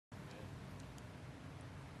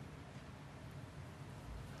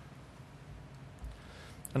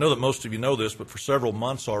I know that most of you know this, but for several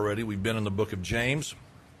months already we've been in the book of James.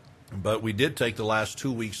 But we did take the last 2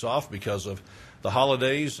 weeks off because of the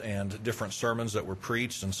holidays and different sermons that were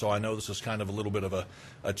preached. And so I know this is kind of a little bit of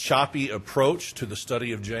a choppy approach to the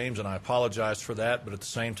study of James, and I apologize for that. But at the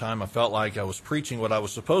same time, I felt like I was preaching what I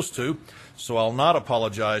was supposed to, so I'll not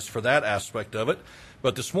apologize for that aspect of it.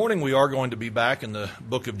 But this morning we are going to be back in the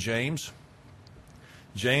book of James.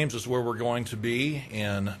 James is where we're going to be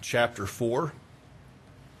in chapter 4.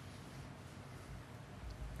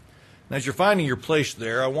 And as you're finding your place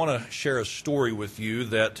there, I want to share a story with you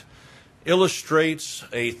that illustrates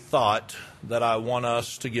a thought that I want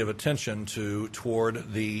us to give attention to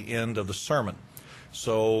toward the end of the sermon.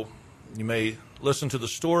 So you may listen to the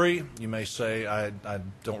story. You may say, I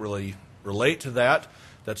don't really relate to that.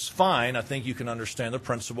 That's fine. I think you can understand the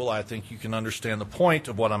principle. I think you can understand the point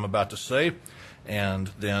of what I'm about to say,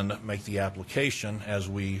 and then make the application as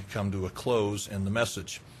we come to a close in the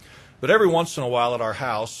message. But every once in a while at our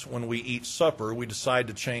house, when we eat supper, we decide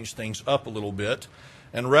to change things up a little bit.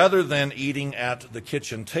 And rather than eating at the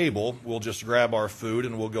kitchen table, we'll just grab our food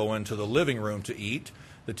and we'll go into the living room to eat.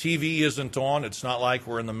 The TV isn't on. It's not like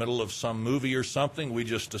we're in the middle of some movie or something. We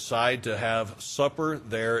just decide to have supper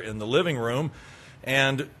there in the living room.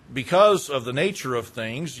 And because of the nature of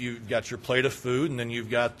things, you've got your plate of food and then you've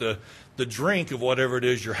got the drink of whatever it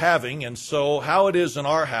is you're having. And so how it is in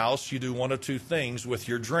our house, you do one of two things with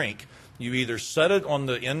your drink. You either set it on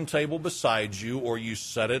the end table beside you or you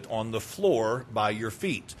set it on the floor by your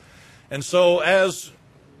feet. And so as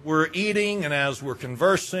we're eating and as we're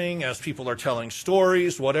conversing, as people are telling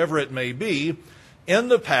stories, whatever it may be, in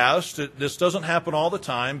the past, this doesn't happen all the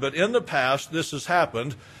time, but in the past this has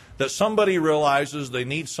happened, that somebody realizes they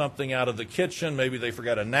need something out of the kitchen. Maybe they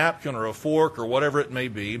forgot a napkin or a fork or whatever it may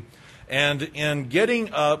be. And in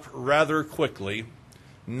getting up rather quickly,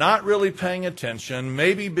 not really paying attention,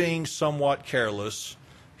 maybe being somewhat careless,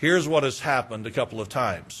 here's what has happened a couple of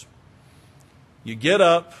times. You get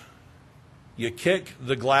up, you kick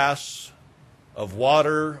the glass of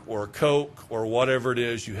water or Coke or whatever it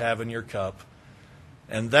is you have in your cup,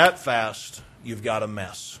 and that fast you've got a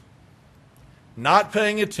mess. Not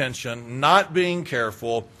paying attention, not being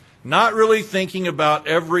careful, not really thinking about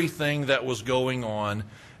everything that was going on,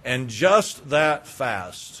 and just that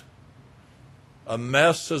fast, a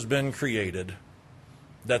mess has been created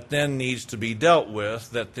that then needs to be dealt with,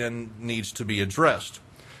 that then needs to be addressed.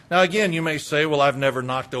 Now again, you may say, well, I've never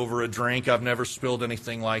knocked over a drink, I've never spilled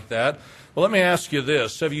anything like that. Well, let me ask you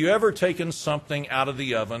this. Have you ever taken something out of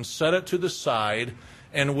the oven, set it to the side,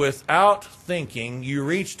 and without thinking, you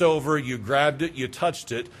reached over, you grabbed it, you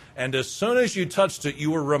touched it, and as soon as you touched it, you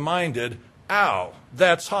were reminded, ow,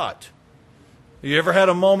 that's hot. You ever had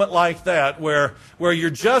a moment like that where you're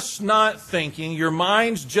just not thinking, your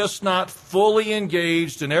mind's just not fully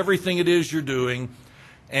engaged in everything it is you're doing,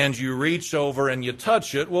 and you reach over and you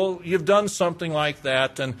touch it? Well, you've done something like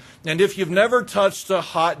that, and if you've never touched a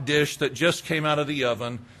hot dish that just came out of the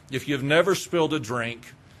oven, if you've never spilled a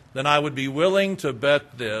drink, then I would be willing to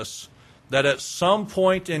bet this, that at some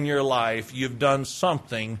point in your life you've done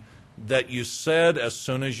something that you said as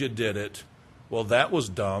soon as you did it, well, that was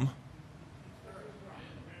dumb.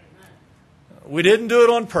 We didn't do it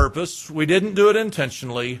on purpose. We didn't do it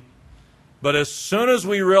intentionally. But as soon as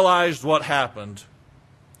we realized what happened,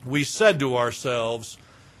 we said to ourselves,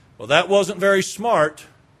 well, that wasn't very smart.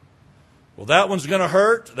 Well, that one's going to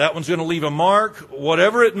hurt. That one's going to leave a mark.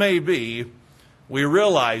 Whatever it may be, we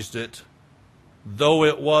realized it, though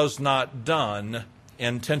it was not done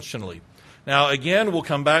intentionally. Now, again, we'll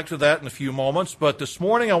come back to that in a few moments. But this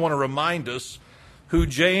morning I want to remind us who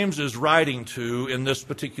James is writing to in this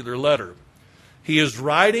particular letter. He is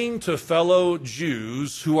writing to fellow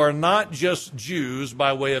Jews who are not just Jews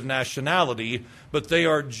by way of nationality, but they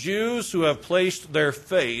are Jews who have placed their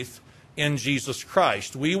faith in Jesus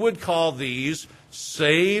Christ. We would call these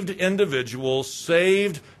saved individuals,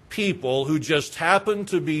 saved people who just happen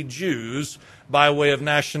to be Jews by way of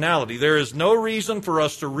nationality. There is no reason for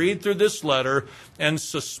us to read through this letter and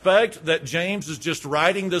suspect that James is just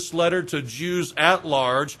writing this letter to Jews at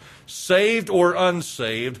large, saved or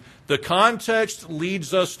unsaved. The context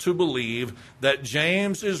leads us to believe that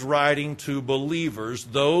James is writing to believers,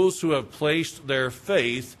 those who have placed their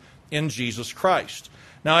faith in Jesus Christ.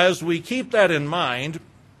 Now, as we keep that in mind,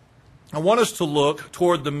 I want us to look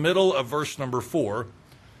toward the middle of verse number 4.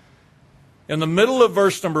 In the middle of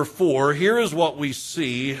verse number 4, here is what we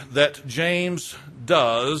see that James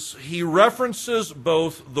does. He references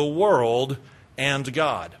both the world and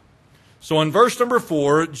God. So in verse number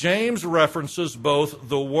 4, James references both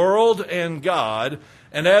the world and God.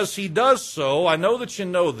 And as he does so, I know that you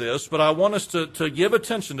know this, but I want us to give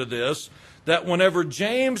attention to this, that whenever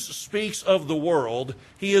James speaks of the world,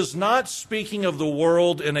 he is not speaking of the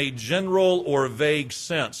world in a general or vague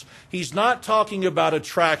sense. He's not talking about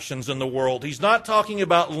attractions in the world. He's not talking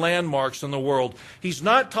about landmarks in the world. He's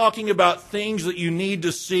not talking about things that you need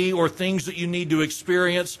to see or things that you need to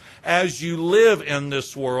experience as you live in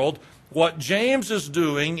this world. What James is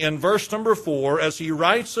doing in verse number 4, as he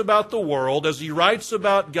writes about the world, as he writes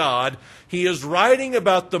about God, he is writing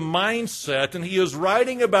about the mindset and he is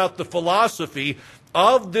writing about the philosophy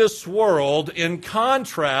of this world in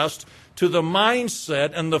contrast to the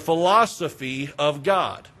mindset and the philosophy of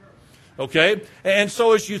God. Okay? And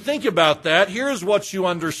so as you think about that, here's what you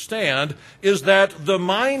understand, is that the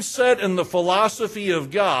mindset and the philosophy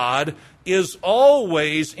of God is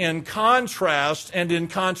always in contrast and in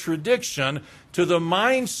contradiction to the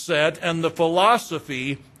mindset and the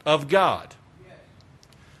philosophy of God.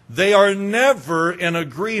 They are never in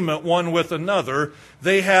agreement one with another.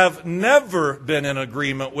 They have never been in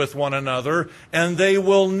agreement with one another, and they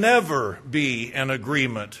will never be in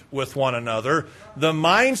agreement with one another. The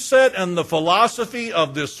mindset and the philosophy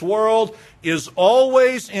of this world is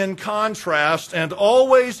always in contrast and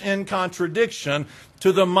always in contradiction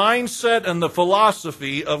to the mindset and the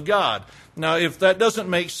philosophy of God. Now, if that doesn't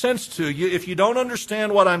make sense to you, if you don't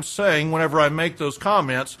understand what I'm saying whenever I make those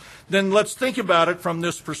comments, then let's think about it from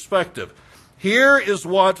this perspective. Here is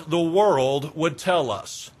what the world would tell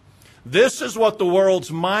us. This is what the world's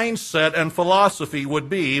mindset and philosophy would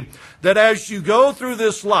be, that as you go through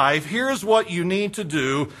this life, here's what you need to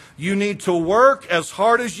do. You need to work as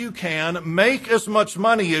hard as you can, make as much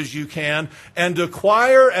money as you can, and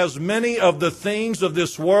acquire as many of the things of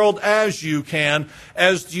this world as you can.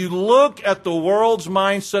 As you look at the world's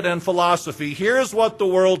mindset and philosophy, here's what the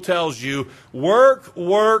world tells you. Work,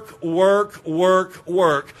 work, work, work,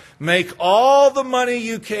 work. Make all the money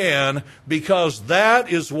you can, because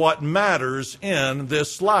that is what matters in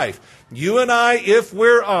this life. You and I, if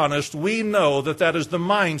we're honest, we know that that is the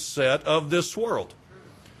mindset of this world.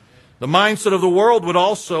 The mindset of the world would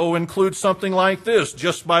also include something like this,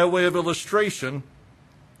 just by way of illustration,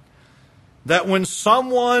 that when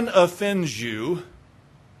someone offends you,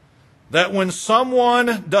 that when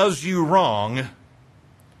someone does you wrong,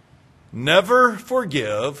 never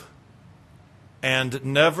forgive and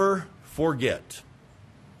never forget.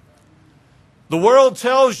 The world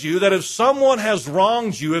tells you that if someone has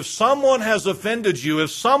wronged you, if someone has offended you, if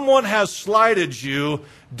someone has slighted you,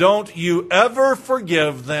 don't you ever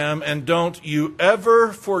forgive them and don't you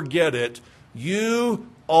ever forget it. You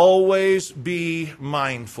always be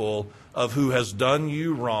mindful of who has done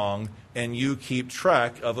you wrong, and you keep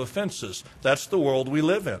track of offenses. That's the world we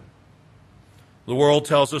live in. The world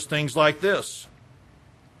tells us things like this.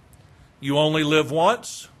 You only live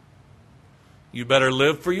once. You better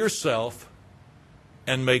live for yourself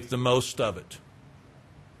and make the most of it.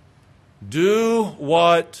 Do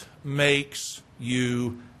what makes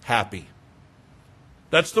you happy.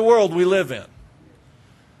 That's the world we live in.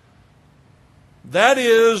 That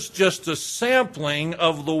is just a sampling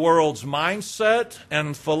of the world's mindset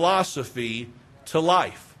and philosophy to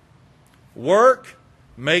life. Work,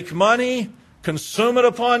 make money, consume it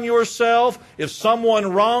upon yourself. If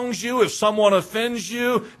someone wrongs you, if someone offends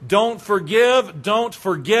you, don't forgive, don't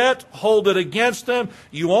forget, hold it against them.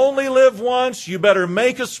 You only live once. You better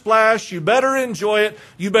make a splash. You better enjoy it.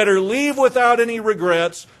 You better leave without any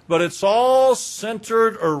regrets. But it's all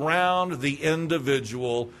centered around the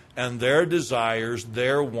individual and their desires,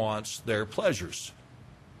 their wants, their pleasures.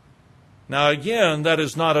 Now again, that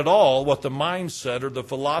is not at all what the mindset or the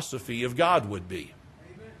philosophy of God would be.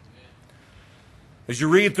 As you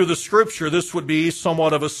read through the Scripture, this would be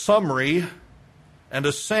somewhat of a summary and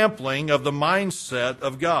a sampling of the mindset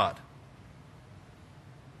of God.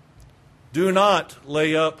 Do not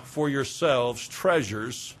lay up for yourselves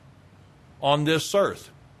treasures on this earth.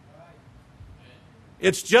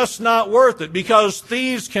 It's just not worth it, because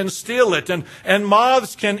thieves can steal it and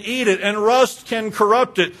moths can eat it and rust can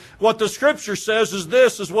corrupt it. What the Scripture says is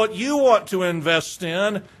this, is what you want to invest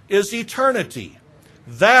in is eternity.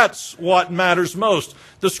 That's what matters most.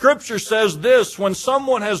 The Scripture says this, when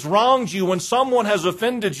someone has wronged you, when someone has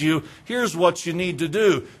offended you, here's what you need to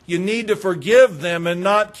do. You need to forgive them and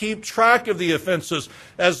not keep track of the offenses.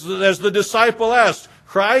 As the disciple asked,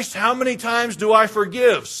 Christ, how many times do I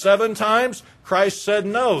forgive? 7 times? Christ said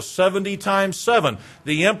no, 70 times 7.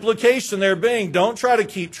 The implication there being, don't try to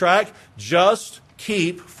keep track, just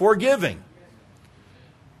keep forgiving.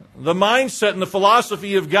 The mindset and the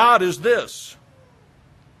philosophy of God is this.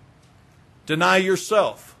 Deny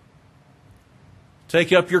yourself.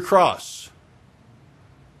 Take up your cross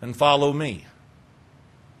and follow me.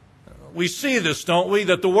 We see this, don't we?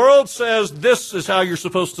 That the world says this is how you're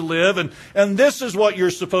supposed to live, and this is what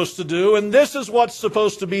you're supposed to do, and this is what's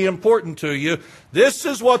supposed to be important to you. This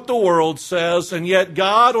is what the world says, and yet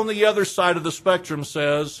God on the other side of the spectrum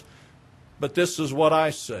says, but this is what I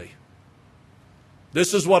say.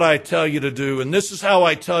 This is what I tell you to do, and this is how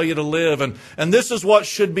I tell you to live, and this is what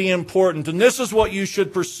should be important, and this is what you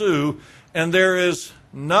should pursue, and there is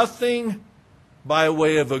nothing by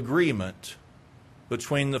way of agreement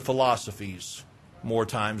between the philosophies more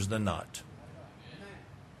times than not.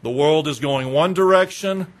 The world is going one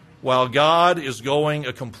direction while God is going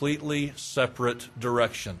a completely separate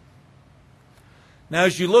direction. Now,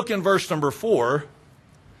 as you look in verse number 4,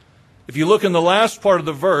 if you look in the last part of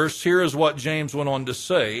the verse, here is what James went on to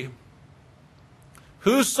say.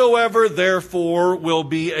 Whosoever therefore will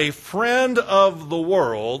be a friend of the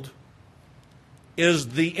world is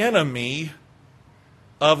the enemy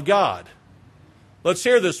of God. Let's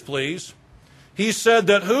hear this, please. He said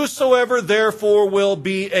that whosoever therefore will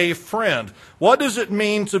be a friend. What does it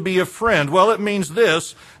mean to be a friend? Well, it means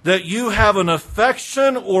this, that you have an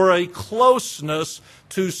affection or a closeness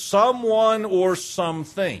to someone or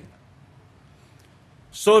something.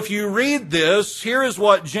 So if you read this, here is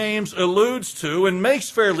what James alludes to and makes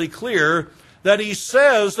fairly clear, that he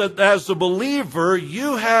says that as a believer,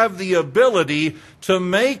 you have the ability to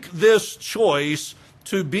make this choice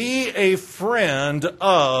to be a friend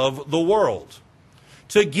of the world,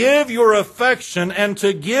 to give your affection and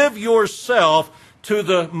to give yourself to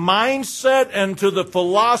the mindset and to the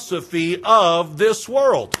philosophy of this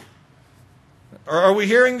world. Are we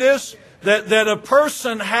hearing this? That a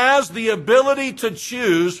person has the ability to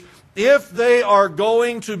choose if they are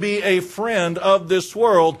going to be a friend of this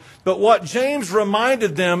world. But what James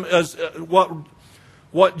reminded them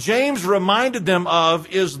what James reminded them of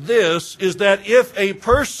is this, is that if a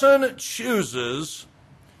person chooses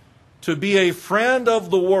to be a friend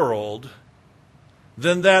of the world,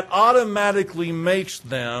 then that automatically makes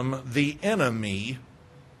them the enemy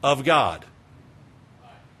of God.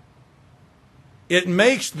 It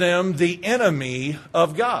makes them the enemy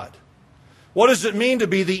of God. What does it mean to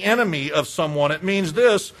be the enemy of someone? It means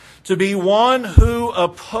this, to be one who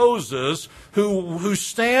opposes, who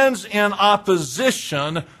stands in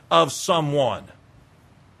opposition of someone.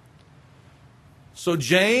 So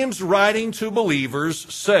James, writing to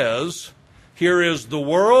believers, says, here is the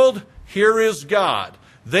world, here is God.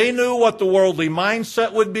 They knew what the worldly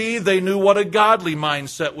mindset would be. They knew what a godly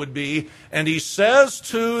mindset would be. And he says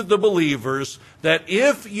to the believers that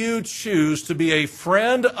if you choose to be a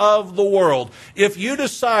friend of the world, if you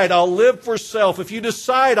decide I'll live for self, if you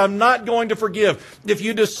decide I'm not going to forgive, if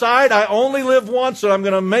you decide I only live once and I'm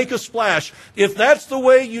going to make a splash, if that's the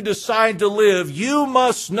way you decide to live, you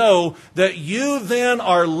must know that you then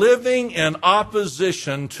are living in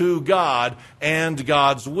opposition to God and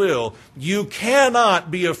God's will. You cannot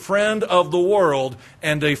be a friend of the world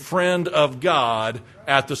and a friend of God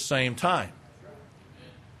at the same time.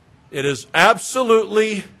 It is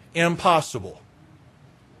absolutely impossible.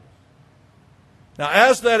 Now,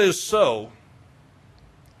 as that is so,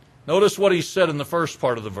 notice what he said in the first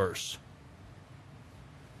part of the verse.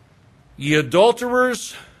 Ye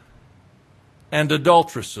adulterers and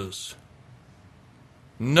adulteresses,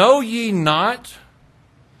 know ye not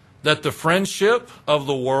that the friendship of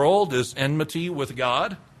the world is enmity with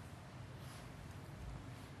God?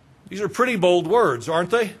 These are pretty bold words,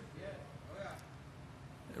 aren't they?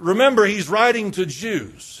 Remember, he's writing to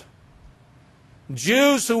Jews.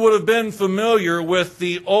 Jews who would have been familiar with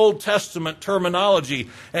the Old Testament terminology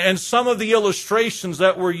and some of the illustrations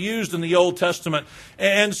that were used in the Old Testament.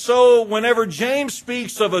 And so whenever James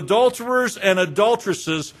speaks of adulterers and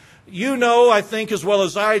adulteresses, you know, I think as well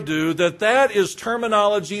as I do, that that is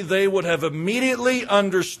terminology they would have immediately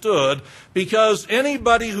understood, because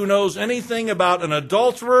anybody who knows anything about an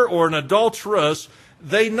adulterer or an adulteress,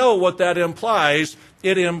 they know what that implies.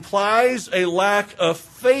 It implies a lack of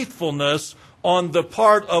faithfulness on the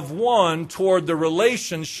part of one toward the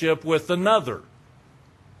relationship with another.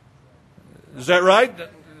 Is that right?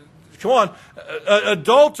 Come on.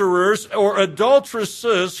 Adulterers or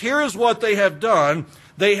adulteresses, here is what they have done.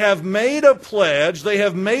 They have made a pledge, they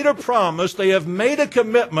have made a promise, they have made a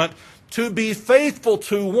commitment to be faithful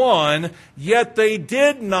to one, yet they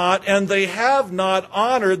did not and they have not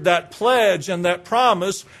honored that pledge and that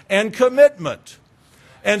promise and commitment.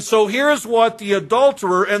 And so here's what the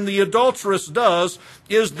adulterer and the adulteress does,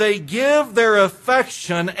 is they give their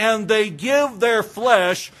affection and they give their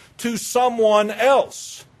flesh to someone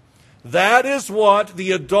else. That is what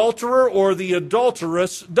the adulterer or the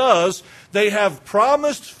adulteress does. They have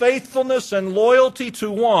promised faithfulness and loyalty to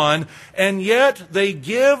one, and yet they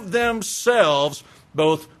give themselves,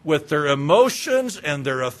 both with their emotions and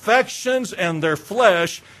their affections and their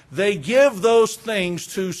flesh, they give those things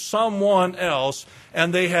to someone else,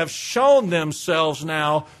 and they have shown themselves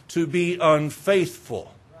now to be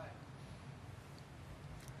unfaithful.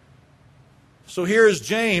 So here is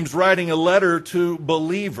James writing a letter to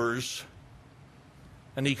believers,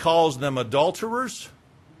 and he calls them adulterers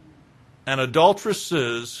and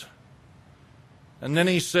adulteresses. And then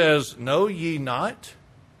he says, "Know ye not?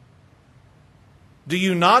 Do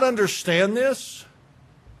you not understand this?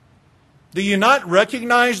 Do you not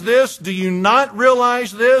recognize this? Do you not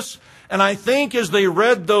realize this?" And I think as they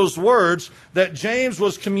read those words that James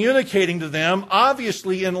was communicating to them,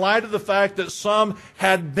 obviously in light of the fact that some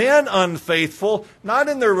had been unfaithful, not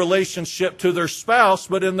in their relationship to their spouse,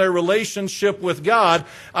 but in their relationship with God,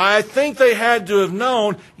 I think they had to have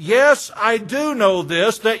known, yes, I do know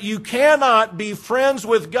this, that you cannot be friends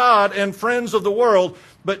with God and friends of the world.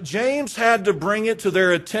 But James had to bring it to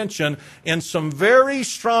their attention in some very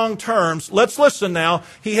strong terms. Let's listen now.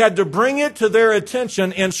 He had to bring it to their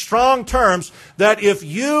attention in strong terms that if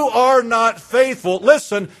you are not faithful,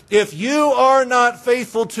 listen, if you are not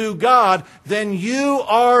faithful to God, then you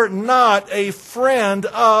are not a friend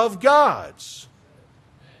of God's.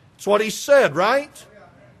 That's what he said, right?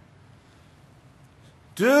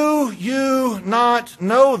 Do you not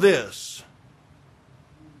know this?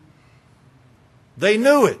 They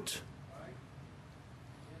knew it.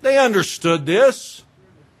 They understood this.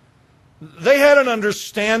 They had an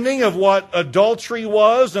understanding of what adultery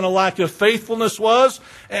was and a lack of faithfulness was,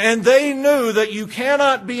 and they knew that you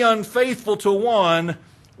cannot be unfaithful to one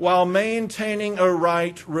while maintaining a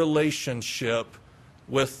right relationship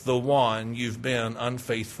with the one you've been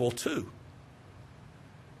unfaithful to.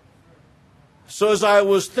 So as I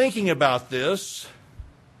was thinking about this,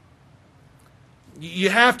 you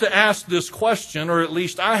have to ask this question, or at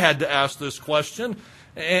least I had to ask this question,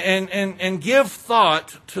 and give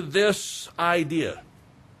thought to this idea.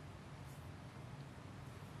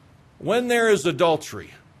 When there is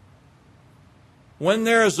adultery, when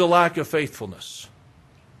there is a lack of faithfulness,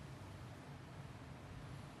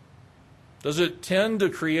 does it tend to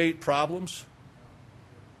create problems?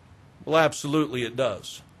 Well, absolutely it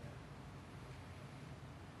does.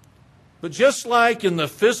 But just like in the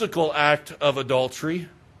physical act of adultery,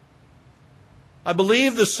 I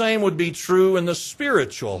believe the same would be true in the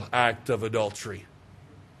spiritual act of adultery.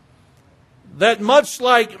 That much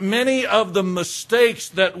like many of the mistakes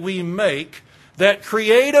that we make that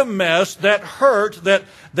create a mess, that hurt,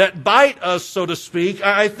 that bite us, so to speak,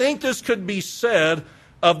 I think this could be said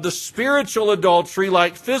of the spiritual adultery,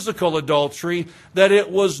 like physical adultery, that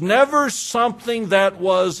it was never something that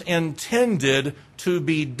was intended to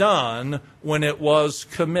be done when it was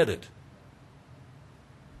committed.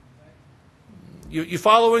 You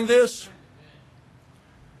following this?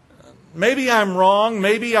 Maybe I'm wrong,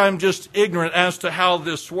 maybe I'm just ignorant as to how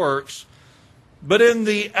this works, but in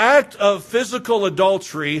the act of physical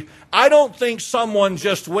adultery, I don't think someone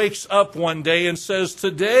just wakes up one day and says,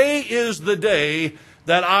 "Today is the day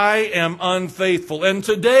that I am unfaithful. And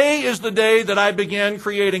today is the day that I began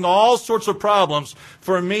creating all sorts of problems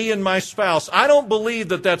for me and my spouse." I don't believe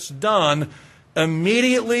that that's done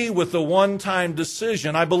immediately with a one-time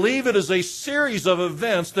decision. I believe it is a series of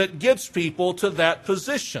events that gets people to that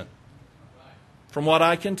position, from what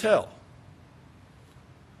I can tell.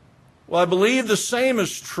 Well, I believe the same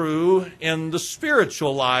is true in the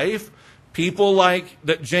spiritual life. People like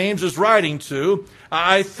that James is writing to,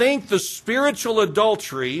 I think the spiritual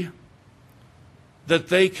adultery that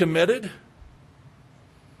they committed,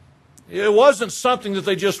 it wasn't something that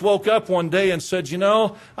they just woke up one day and said,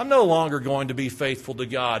 I'm no longer going to be faithful to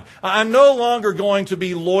God. I'm no longer going to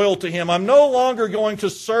be loyal to Him. I'm no longer going to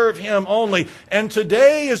serve Him only. And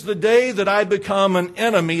today is the day that I become an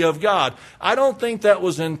enemy of God. I don't think that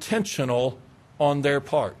was intentional on their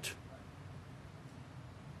part.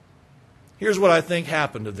 Here's what I think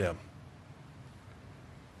happened to them.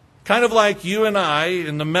 Kind of like you and I,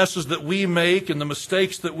 and the messes that we make, and the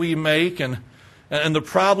mistakes that we make, and the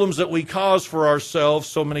problems that we cause for ourselves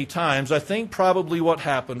so many times, I think probably what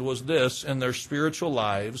happened was this: in their spiritual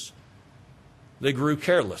lives, they grew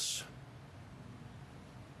careless,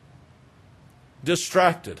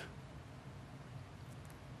 distracted,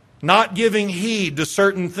 not giving heed to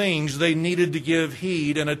certain things they needed to give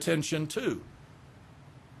heed and attention to.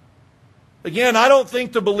 Again, I don't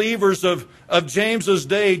think the believers of James's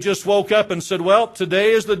day just woke up and said, well,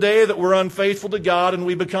 today is the day that we're unfaithful to God and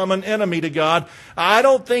we become an enemy to God. I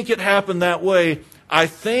don't think it happened that way. I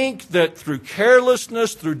think that through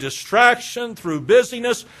carelessness, through distraction, through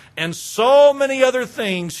busyness, and so many other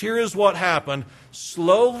things, here is what happened.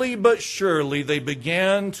 Slowly but surely, they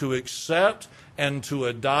began to accept and to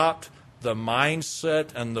adopt the mindset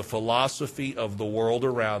and the philosophy of the world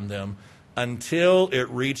around them, until it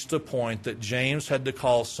reached a point that James had to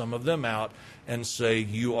call some of them out and say,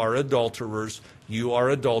 you are adulterers, you are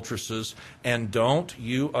adulteresses, and don't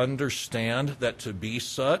you understand that to be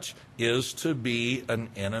such is to be an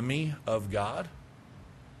enemy of God?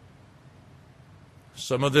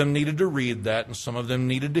 Some of them needed to read that, and some of them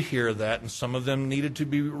needed to hear that, and some of them needed to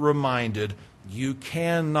be reminded, you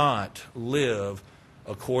cannot live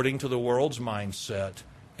according to the world's mindset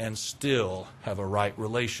and still have a right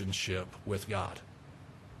relationship with God.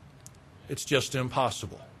 It's just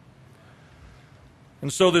impossible.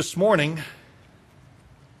 And so this morning,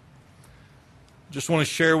 just want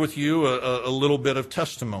to share with you a little bit of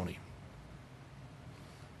testimony.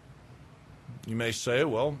 You may say,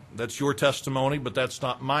 well, that's your testimony, but that's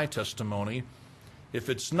not my testimony. If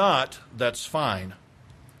it's not, that's fine.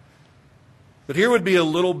 But here would be a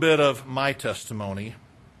little bit of my testimony,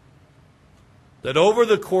 that over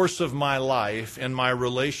the course of my life and my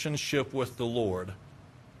relationship with the Lord,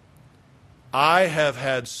 I have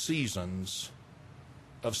had seasons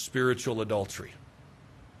of spiritual adultery.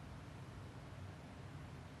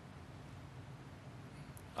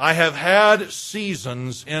 I have had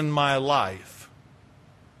seasons in my life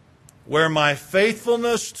where my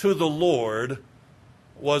faithfulness to the Lord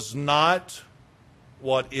was not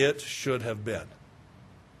what it should have been.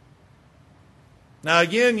 Now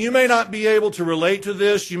again, you may not be able to relate to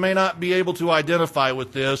this, you may not be able to identify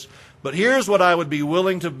with this, but here's what I would be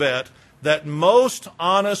willing to bet, that most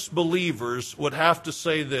honest believers would have to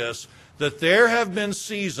say this, that there have been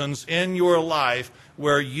seasons in your life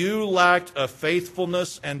where you lacked a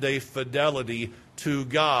faithfulness and a fidelity to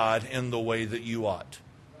God in the way that you ought.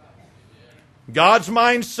 God's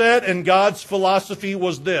mindset and God's philosophy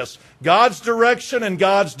was this. God's direction and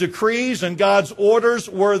God's decrees and God's orders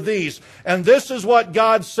were these. And this is what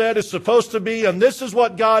God said is supposed to be, and this is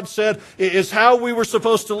what God said is how we were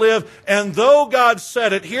supposed to live. And though God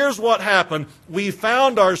said it, here's what happened. We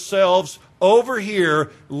found ourselves over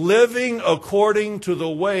here living according to the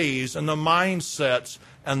ways and the mindsets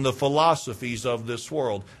and the philosophies of this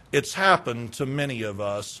world. It's happened to many of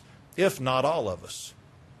us, if not all of us.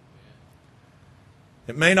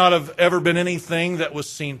 It may not have ever been anything that was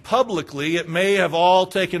seen publicly. It may have all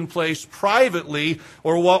taken place privately,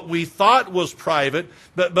 or what we thought was private.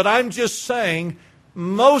 But I'm just saying,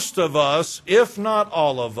 most of us, if not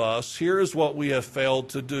all of us, here is what we have failed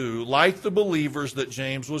to do. Like the believers that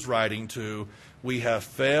James was writing to, we have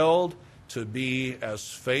failed to be as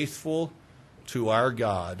faithful to our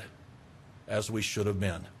God as we should have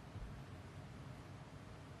been.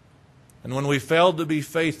 And when we failed to be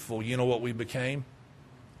faithful, you know what we became?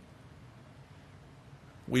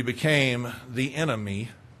 We became the enemy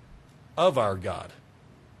of our God.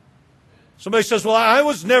 Somebody says, well, I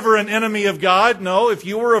was never an enemy of God. No, if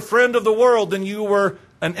you were a friend of the world, then you were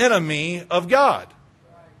an enemy of God.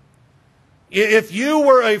 If you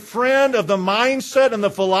were a friend of the mindset and the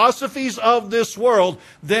philosophies of this world,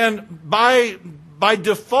 then by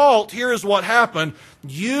default, here is what happened.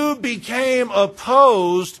 You became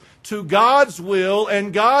opposed to God's will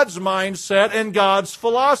and God's mindset and God's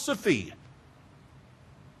philosophy.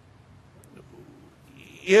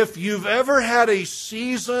 If you've ever had a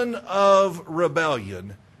season of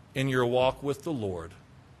rebellion in your walk with the Lord,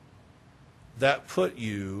 that put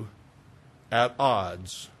you at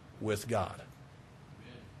odds with God.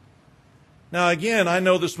 Now again, I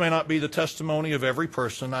know this may not be the testimony of every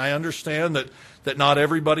person. I understand that not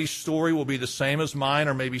everybody's story will be the same as mine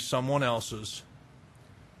or maybe someone else's.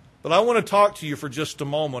 But I want to talk to you for just a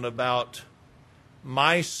moment about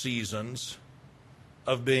my seasons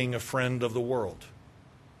of being a friend of the world.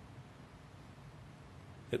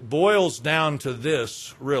 It boils down to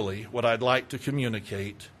this, really, what I'd like to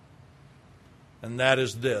communicate, and that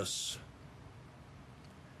is this.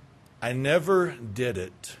 I never did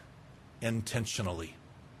it intentionally.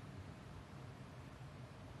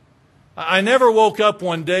 I never woke up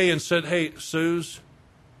one day and said, hey, Suze,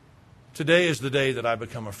 today is the day that I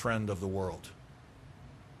become a friend of the world.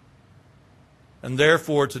 And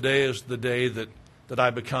therefore, today is the day that I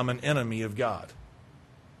become an enemy of God.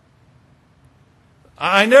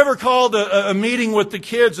 I never called a meeting with the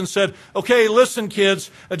kids and said, okay, listen, kids,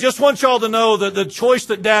 I just want y'all to know that the choice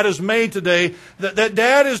that Dad has made today, that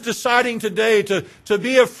Dad is deciding today to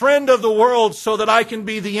be a friend of the world so that I can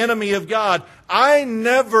be the enemy of God. I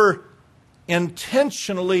never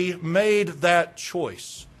intentionally made that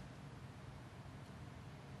choice.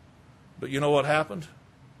 But you know what happened?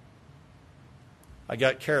 I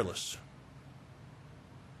got careless.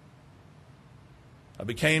 I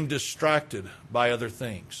became distracted by other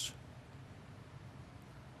things.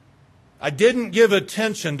 I didn't give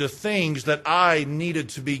attention to things that I needed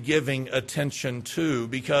to be giving attention to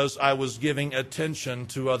because I was giving attention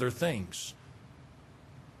to other things.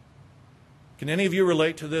 Can any of you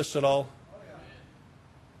relate to this at all?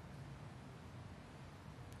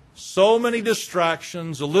 So many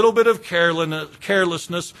distractions, a little bit of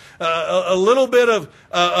carelessness, a little bit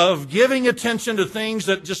of giving attention to things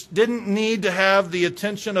that just didn't need to have the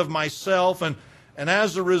attention of myself. And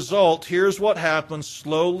as a result, here's what happens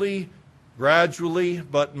slowly, gradually,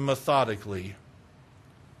 but methodically.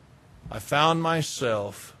 I found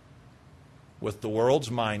myself with the world's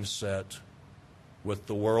mindset, with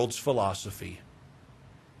the world's philosophy,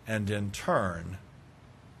 and in turn,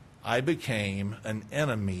 I became an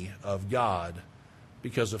enemy of God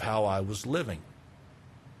because of how I was living.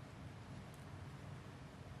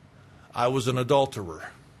 I was an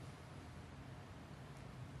adulterer,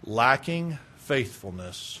 lacking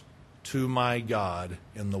faithfulness to my God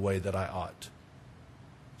in the way that I ought.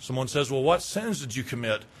 Someone says, well, what sins did you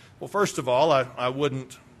commit? Well, first of all, I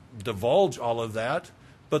wouldn't divulge all of that,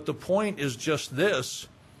 but the point is just this.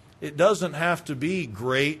 It doesn't have to be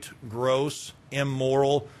great, gross,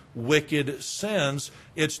 immoral, wicked sins.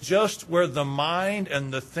 It's just where the mind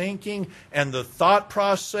and the thinking and the thought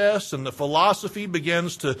process and the philosophy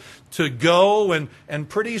begins to go, and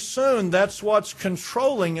pretty soon that's what's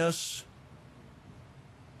controlling us,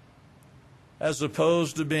 as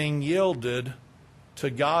opposed to being yielded to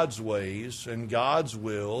God's ways and God's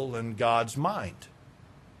will and God's mind.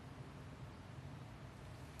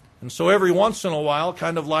 And so every once in a while,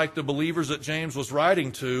 kind of like the believers that James was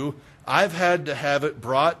writing to, I've had to have it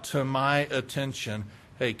brought to my attention,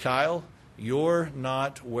 hey, Kyle, you're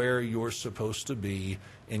not where you're supposed to be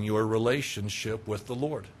in your relationship with the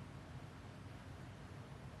Lord.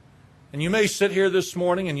 And you may sit here this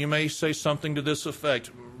morning and you may say something to this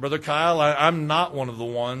effect. Brother Kyle, I'm not one of the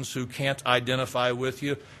ones who can't identify with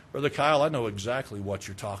you. Brother Kyle, I know exactly what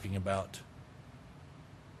you're talking about.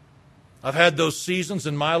 I've had those seasons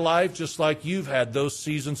in my life just like you've had those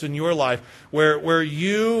seasons in your life where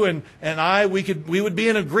you and I, we would be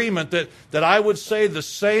in agreement that I would say the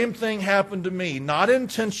same thing happened to me, not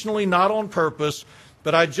intentionally, not on purpose,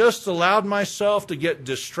 but I just allowed myself to get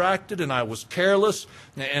distracted and I was careless,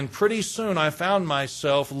 and pretty soon I found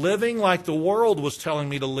myself living like the world was telling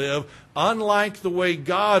me to live, unlike the way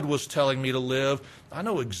God was telling me to live. I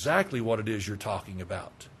know exactly what it is you're talking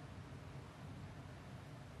about.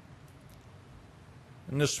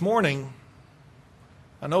 And this morning,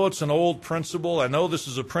 I know it's an old principle. I know this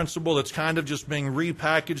is a principle that's kind of just being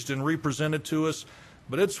repackaged and represented to us,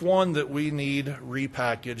 but it's one that we need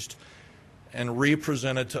repackaged and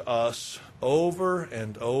represented to us over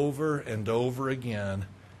and over and over again.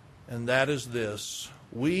 And that is this: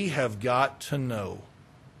 we have got to know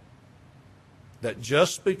that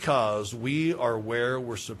just because we are where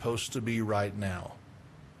we're supposed to be right now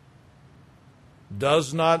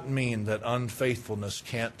does not mean that unfaithfulness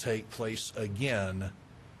can't take place again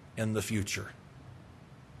in the future.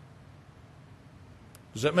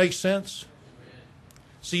 Does that make sense?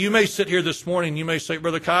 See, you may sit here this morning and you may say,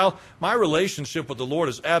 Brother Kyle, my relationship with the Lord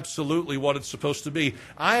is absolutely what it's supposed to be.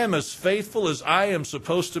 I am as faithful as I am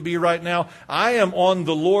supposed to be right now. I am on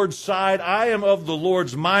the Lord's side. I am of the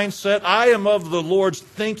Lord's mindset. I am of the Lord's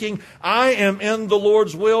thinking. I am in the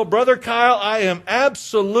Lord's will. Brother Kyle, I am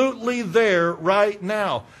absolutely there right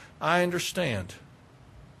now. I understand.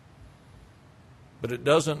 But it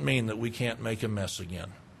doesn't mean that we can't make a mess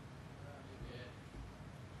again.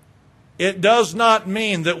 It does not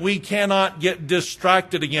mean that we cannot get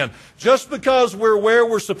distracted again. Just because we're where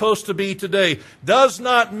we're supposed to be today does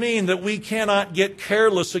not mean that we cannot get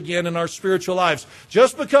careless again in our spiritual lives.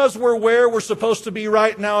 Just because we're where we're supposed to be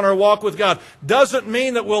right now in our walk with God doesn't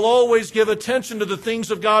mean that we'll always give attention to the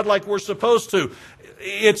things of God like we're supposed to.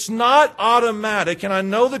 It's not automatic, and I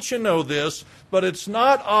know that you know this, but it's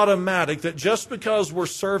not automatic that just because we're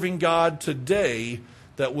serving God today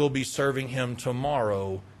that we'll be serving Him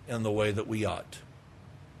tomorrow in the way that we ought.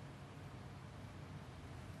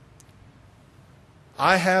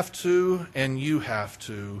 I have to, and you have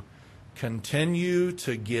to, continue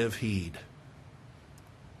to give heed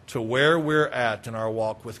to where we're at in our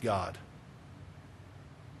walk with God.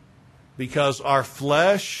 Because our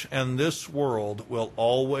flesh and this world will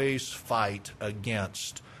always fight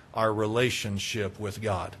against our relationship with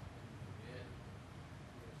God.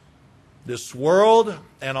 This world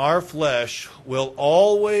and our flesh will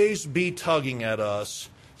always be tugging at us,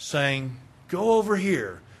 saying, go over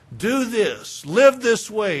here, do this, live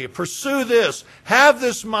this way, pursue this, have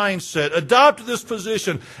this mindset, adopt this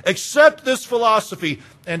position, accept this philosophy.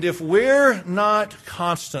 And if we're not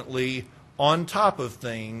constantly on top of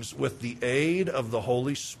things with the aid of the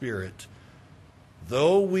Holy Spirit,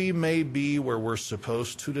 though we may be where we're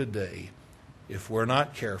supposed to today, if we're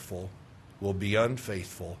not careful, we'll be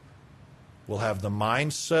unfaithful. We'll have the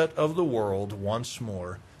mindset of the world once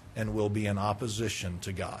more, and we'll be in opposition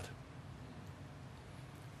to God.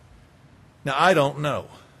 Now, I don't know.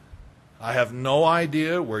 I have no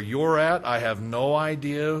idea where you're at. I have no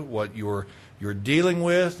idea what you're dealing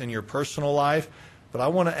with in your personal life. But I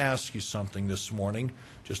want to ask you something this morning,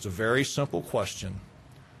 just a very simple question.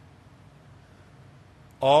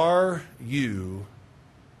 Are you,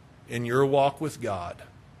 in your walk with God,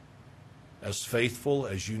 as faithful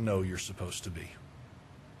as you know you're supposed to be?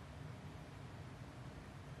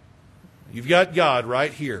 You've got God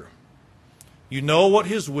right here. You know what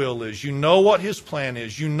His will is. You know what His plan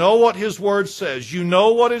is. You know what His Word says. You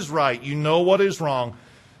know what is right. You know what is wrong.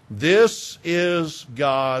 This is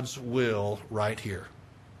God's will right here.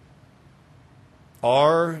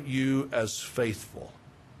 Are you as faithful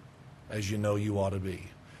as you know you ought to be?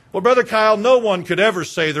 Well, Brother Kyle, no one could ever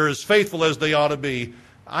say they're as faithful as they ought to be.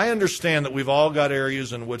 I understand that we've all got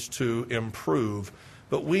areas in which to improve,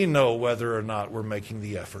 but we know whether or not we're making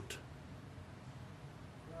the effort.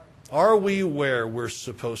 Are we where we're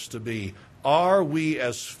supposed to be? Are we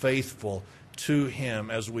as faithful to Him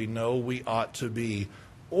as we know we ought to be?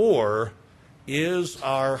 Or is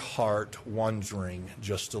our heart wandering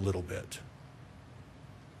just a little bit?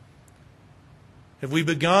 Have we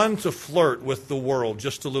begun to flirt with the world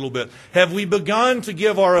just a little bit? Have we begun to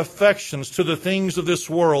give our affections to the things of this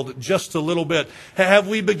world just a little bit? Have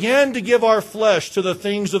we begun to give our flesh to the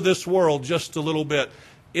things of this world just a little bit?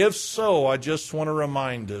 If so, I just want to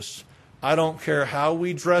remind us, I don't care how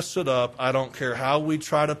we dress it up, I don't care how we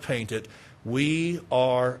try to paint it, we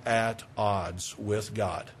are at odds with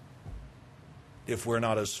God if we're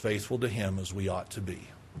not as faithful to Him as we ought to be.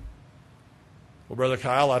 Well, Brother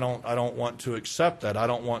Kyle, I don't want to accept that. I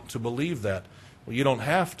don't want to believe that. Well, you don't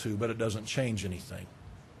have to, but it doesn't change anything.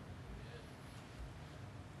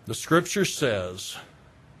 The Scripture says,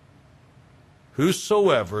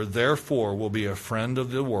 whosoever therefore will be a friend of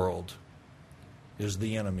the world is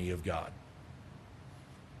the enemy of God.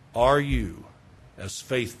 Are you as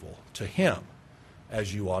faithful to Him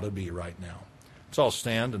as you ought to be right now? Let's all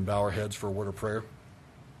stand and bow our heads for a word of prayer.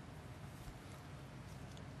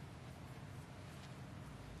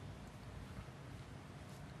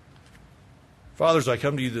 Fathers, I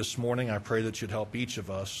come to you this morning. I pray that you'd help each of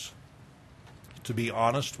us to be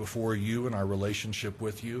honest before you in our relationship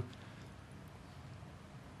with you.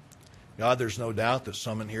 God, there's no doubt that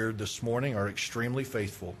some in here this morning are extremely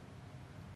faithful.